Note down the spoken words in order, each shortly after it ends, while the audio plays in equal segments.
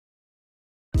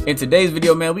In today's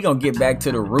video, man, we gonna get back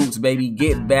to the roots, baby.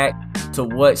 Get back to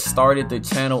what started the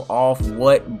channel off,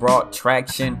 what brought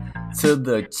traction to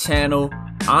the channel.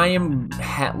 I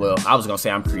was gonna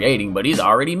say I'm creating, but he's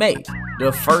already made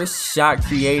the first shot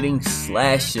creating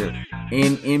slasher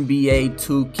in NBA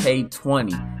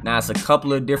 2K20. Now, it's a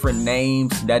couple of different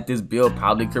names that this build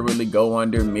probably could really go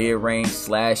under: mid-range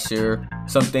slasher,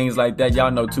 some things like that.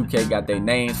 Y'all know 2K got their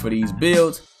names for these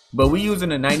builds, but we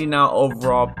using a 99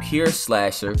 overall pure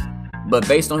slasher. But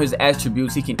based on his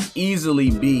attributes, he can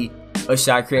easily be a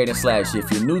shot creating slasher.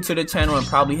 If you're new to the channel and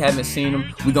probably haven't seen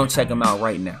him, we gonna check him out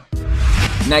right now.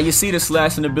 Now, you see the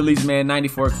slashing abilities, man.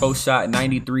 94 close shot,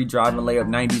 93 driving layup,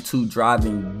 92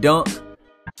 driving dunk,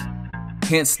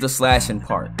 hence the slashing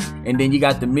part. And then you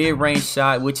got the mid-range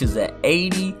shot, which is at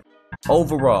 80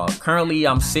 overall. Currently,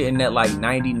 I'm sitting at like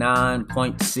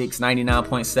 99.6,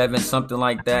 99.7, something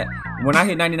like that. When I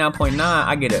hit 99.9,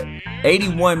 I get a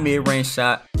 81 mid-range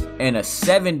shot and a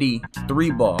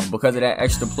 73 ball because of that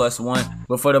extra +1.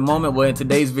 But for the moment, well, in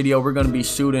today's video, we're going to be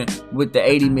shooting with the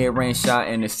 80 mid-range shot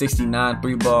and the 69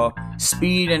 3 ball.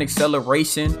 Speed and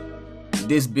acceleration,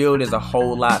 this build is a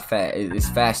whole lot it's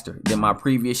faster than my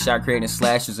previous shot creating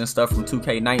slashers and stuff from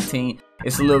 2K19.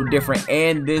 It's a little different,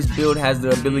 and this build has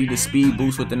the ability to speed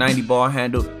boost with the 90 ball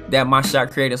handle that my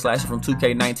shot creating slasher from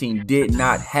 2K19 did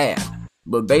not have.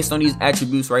 But based on these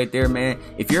attributes right there, man,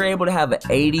 if you're able to have an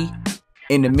 80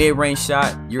 in the mid-range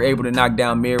shot, you're able to knock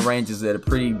down mid-ranges at a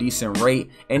pretty decent rate.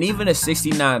 And even a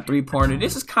 69 3-pointer,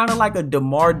 this is kind of like a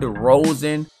DeMar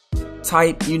DeRozan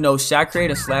type, you know, shot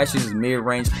creating slashers is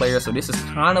mid-range player, so this is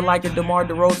kind of like a DeMar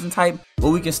DeRozan type, but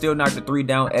we can still knock the 3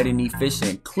 down at an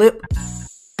efficient clip.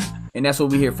 And that's what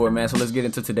we're here for, man. So let's get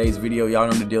into today's video. Y'all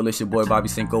know the deal. It's your boy Bobby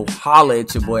Cinco. Holla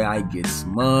at your boy, I gets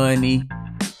money.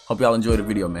 Hope y'all enjoy the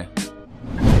video, man.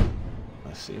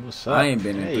 Let's see what's up. I ain't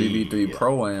been in 3v3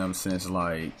 Pro-Am since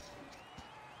like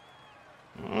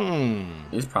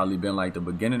it's probably been like the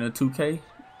beginning of 2K.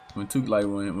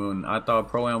 When I thought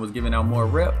Pro-Am was giving out more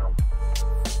rep.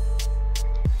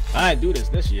 I didn't do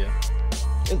this year.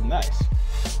 It's nice.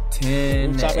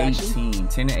 10 to 18.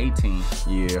 10 to 18.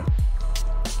 Yeah.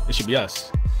 It should be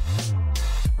us.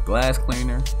 Glass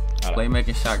cleaner,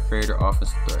 playmaking, shot creator,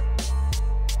 offensive threat.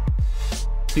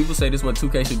 People say this is what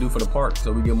 2K should do for the park,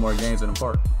 so we get more games in the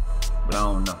park. But I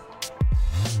don't know.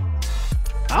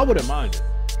 I wouldn't mind it.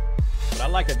 But I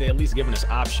like that they at least giving us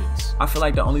options. I feel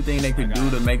like the only thing they could do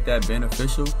to make that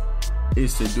beneficial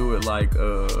is to do it like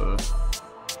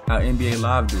how NBA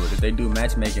Live do it. If they do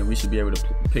matchmaking, we should be able to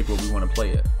pick what we want to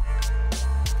play at.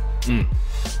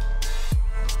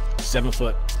 7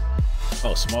 foot.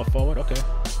 Oh, small forward. Okay.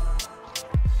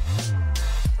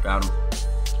 Got him.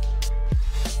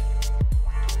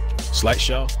 Slight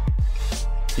show.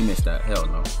 He missed that. Hell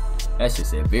no. That shit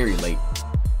said very late.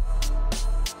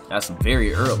 That's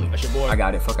very early. That's your boy. I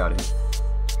got it. Fuck out of here.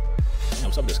 Damn,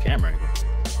 what's up with this camera angle?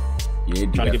 Yeah,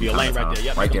 trying to give you a lane right there.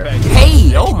 Yep, right there.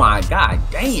 Hey, oh my god,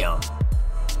 damn.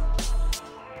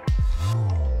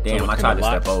 Damn, so I tried to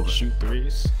step over. Shoot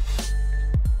threes.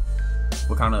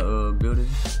 What kind of build is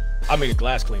it? I'll make a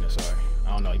glass cleaner, sorry.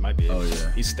 I don't know, he might be. Oh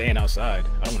yeah. He's staying outside.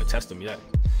 I don't want to test him yet.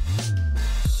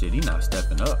 Shit, he not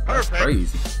stepping up. That's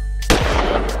crazy.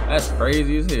 That's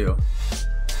crazy as hell.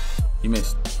 He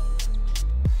missed.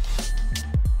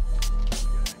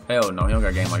 Hell no, he don't got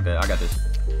a game like that. I got this.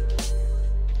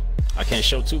 I can't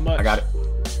show too much. I got it.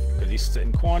 Because he's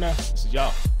sitting corner. This is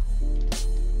y'all.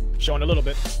 Showing a little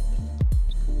bit.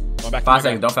 Going back 5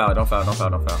 seconds. Don't foul. Don't foul. Don't foul.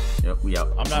 Don't foul. Yep, we out.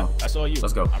 I'm not. That's all you.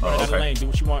 Let's go. I'm running down the lane. Do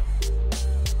what you want.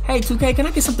 Hey, 2K, can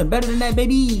I get something better than that,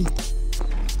 baby? You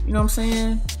know what I'm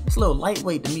saying? It's a little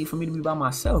lightweight to me for me to be by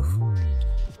myself.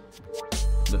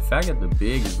 The fact that the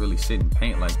big is really sitting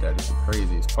paint like that is the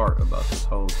craziest part about this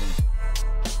whole thing.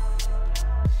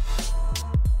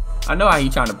 I know how he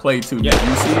trying to play too. Yeah. Did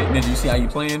you see it? Did you see how you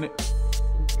playing it?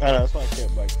 That's why I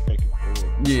kept like faking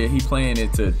forward. Yeah, he playing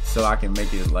it so I can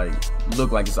make it like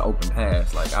look like it's an open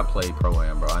pass. Like I play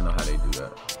Pro-Am, bro. I know how they do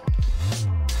that.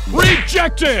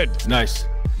 Rejected. Nice.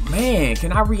 Man,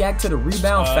 can I react to the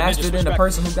rebound faster than the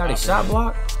person who got his shot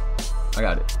blocked? I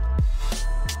got it.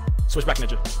 Switch back,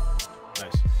 Ninja.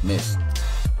 Nice. Missed.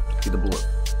 Get the board.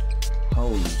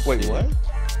 Holy shit. Wait, what?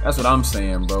 That's what I'm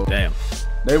saying, bro. Damn.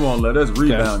 They won't let us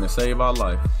rebound and save our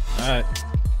life. All right.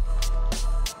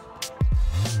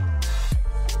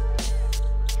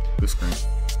 Good screen.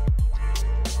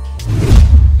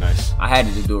 Nice. I had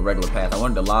to just do a regular pass. I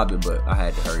wanted to lob it, but I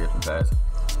had to hurry up and pass it.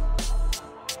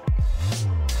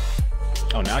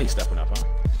 Oh, now he's stepping up, huh?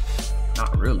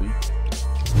 Not really.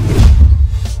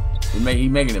 He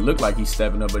making it look like he's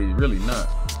stepping up, but he's really not.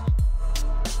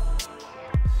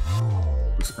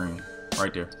 Good screen.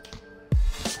 Right there.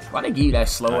 Why they give you that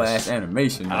slow ass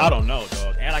animation, man? I don't know,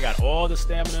 dog. And I got all the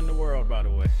stamina in the world, by the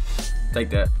way. Take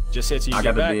that. Just hit till you I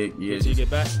get got back. the big. Yeah, till you get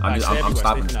back. I'm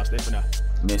stopping. Stay for now.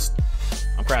 Missed.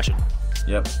 I'm crashing.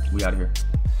 Yep, we out of here.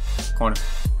 Corner.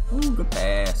 Ooh, good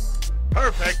pass.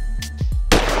 Perfect.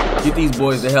 Get these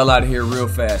boys the hell out of here real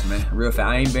fast, man. Real fast.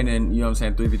 I ain't been in, you know what I'm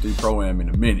saying, 3v3 Pro-Am in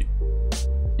a minute.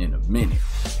 It's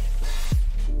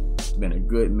been a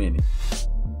good minute.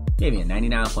 Gave me a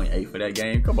 99.8 for that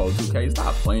game. Come on, 2K.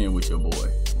 Stop playing with your boy.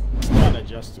 I'm trying to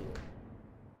adjust to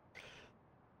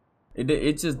it.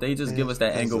 They just give us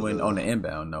that angle on the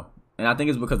inbound though. And I think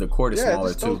it's because the court is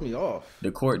smaller too. Me off.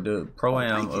 The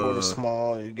Pro-Am court is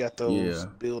small. You got those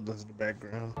buildings in the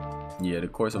background. Yeah, the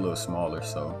court's a little smaller,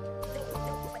 so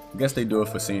I guess they do it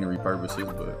for scenery purposes,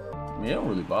 but I mean, it don't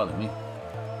really bother me.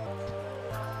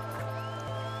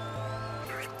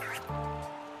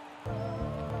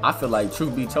 I feel like,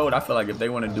 truth be told, I feel like if they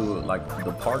want to do it like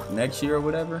the park next year or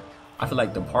whatever, I feel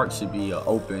like the park should be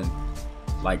open,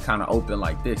 like kind of open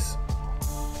like this.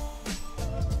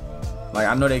 Like,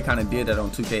 I know they kind of did that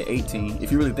on 2K18.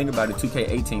 If you really think about it,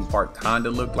 2K18 park kind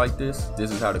of looked like this.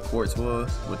 This is how the courts was,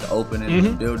 with the opening and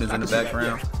the buildings in the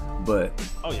background. But,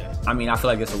 I mean, I feel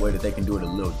like it's a way that they can do it a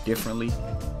little differently.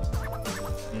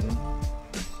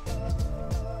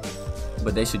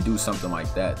 But they should do something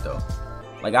like that, though.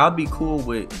 Like, I'll be cool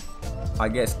with, I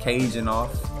guess, caging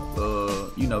off,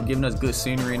 you know, giving us good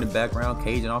scenery in the background,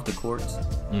 caging off the courts.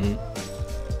 That'd be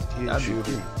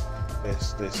cool.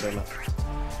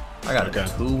 I got a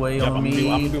two-way on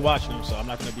me. I'm gonna be watching them, so I'm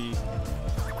not gonna be.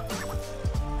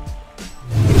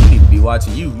 He need to be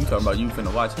watching you. You talking about you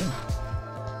finna watch him?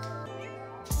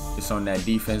 It's on that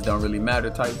defense don't really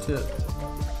matter type tip.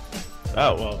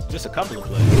 Oh well, just a couple of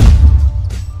plays.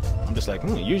 I'm just like,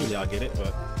 usually I'll get it,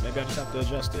 but maybe I just have to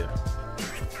adjust there.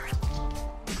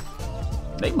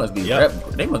 They must be rep.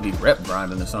 They must be rep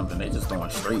grinding or something. They just throwing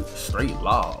straight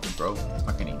lobs, bro.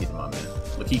 I can't even get to my man.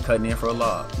 Look, he cutting in for a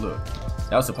lob. Look.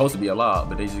 That was supposed to be a lob,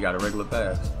 but they just got a regular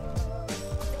pass.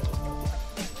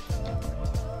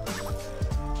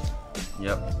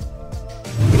 Yep.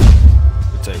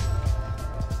 Good take.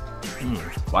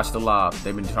 Watch the lob.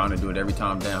 They've been trying to do it every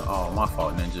time down. Oh, my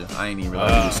fault, Ninja. I ain't even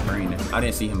realize he was screening. I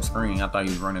didn't see him screen. I thought he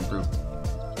was running through.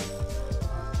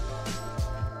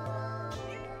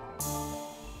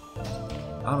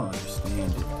 I don't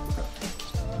understand it.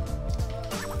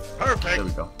 Perfect. There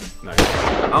we go. Nice.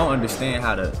 I don't understand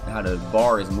how the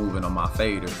bar is moving on my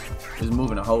faders. It's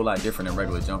moving a whole lot different than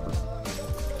regular jumpers.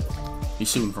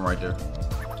 He's shooting from right there.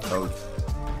 Told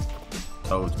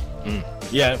you.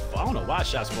 Yeah, I don't know why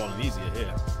shots falling easier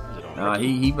here. Nah,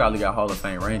 he probably got Hall of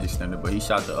Fame range extender, but he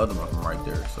shot the other one from right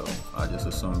there, so I just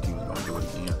assumed he was gonna do it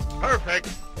again. Perfect.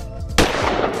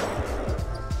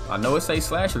 I know it say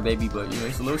slasher, baby, but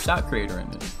it's a little shot creator in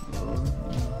this.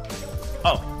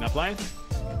 Oh, not playing?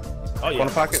 Oh yeah. On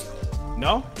the pocket?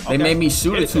 No? They made me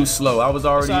shoot it too slow. I was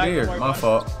already there. My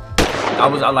fault.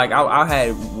 I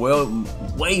had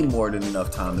way more than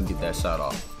enough time to get that shot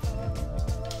off.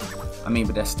 I mean,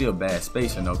 but that's still bad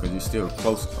spacing though, because you're still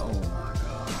close. Oh my god.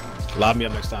 Lob me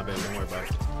up next time, baby. Don't worry about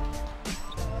it.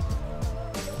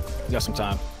 You got some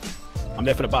time. I'm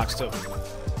there for the box too.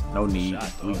 No need.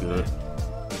 We good.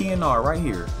 PNR right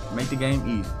here. Make the game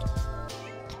easy.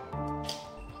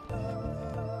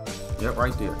 Yep,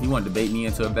 right there. He wanted to bait me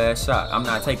into a bad shot. I'm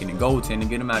not taking the gold 10 and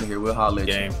get him out of here. We'll holler at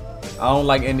you. I don't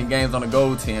like ending games on a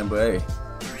gold 10, but hey.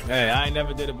 Hey, I ain't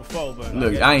never did it before, but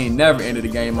look, I ain't never ended a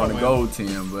game on a gold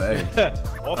 10, but hey.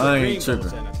 I ain't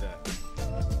tripping.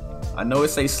 I know it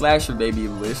say slasher, baby,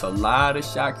 but it's a lot of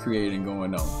shot creating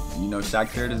going on. You know, shot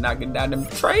creators knocking down them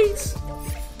trays.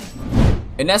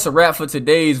 And that's a wrap for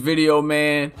today's video,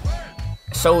 man.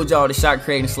 Showed y'all the shot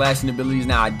creating slashing abilities.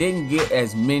 Now, I didn't get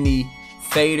as many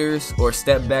faders or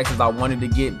step backs as I wanted to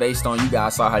get based on you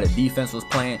guys saw how the defense was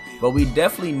playing, but we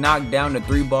definitely knocked down the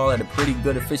 3-ball at a pretty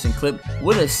good efficient clip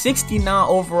with a 69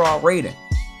 overall rating.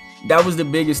 That was the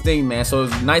biggest thing, man. So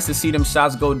it was nice to see them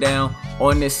shots go down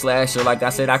on this slasher. Like I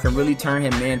said, I can really turn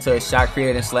him into a shot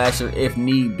creating slasher if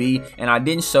need be. And I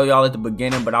didn't show y'all at the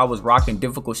beginning, but I was rocking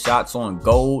difficult shots on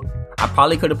gold. I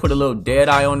probably could have put a little dead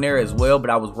eye on there as well, but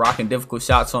I was rocking difficult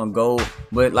shots on gold.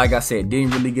 But like I said,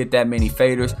 didn't really get that many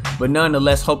faders. But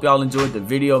nonetheless, hope y'all enjoyed the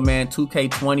video, man.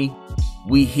 2K20,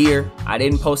 we here. I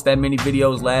didn't post that many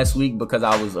videos last week because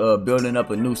I was building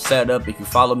up a new setup. If you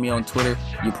follow me on Twitter,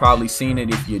 you probably seen it.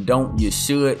 If you don't, you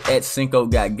should. At Cinco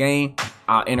Got Game.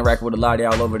 I'll interact with a lot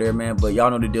of y'all over there, man. But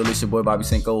y'all know the deal. It's your boy Bobby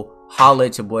Cinco. Holla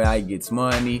at your boy. I gets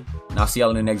money. And I'll see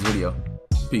y'all in the next video.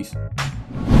 Peace.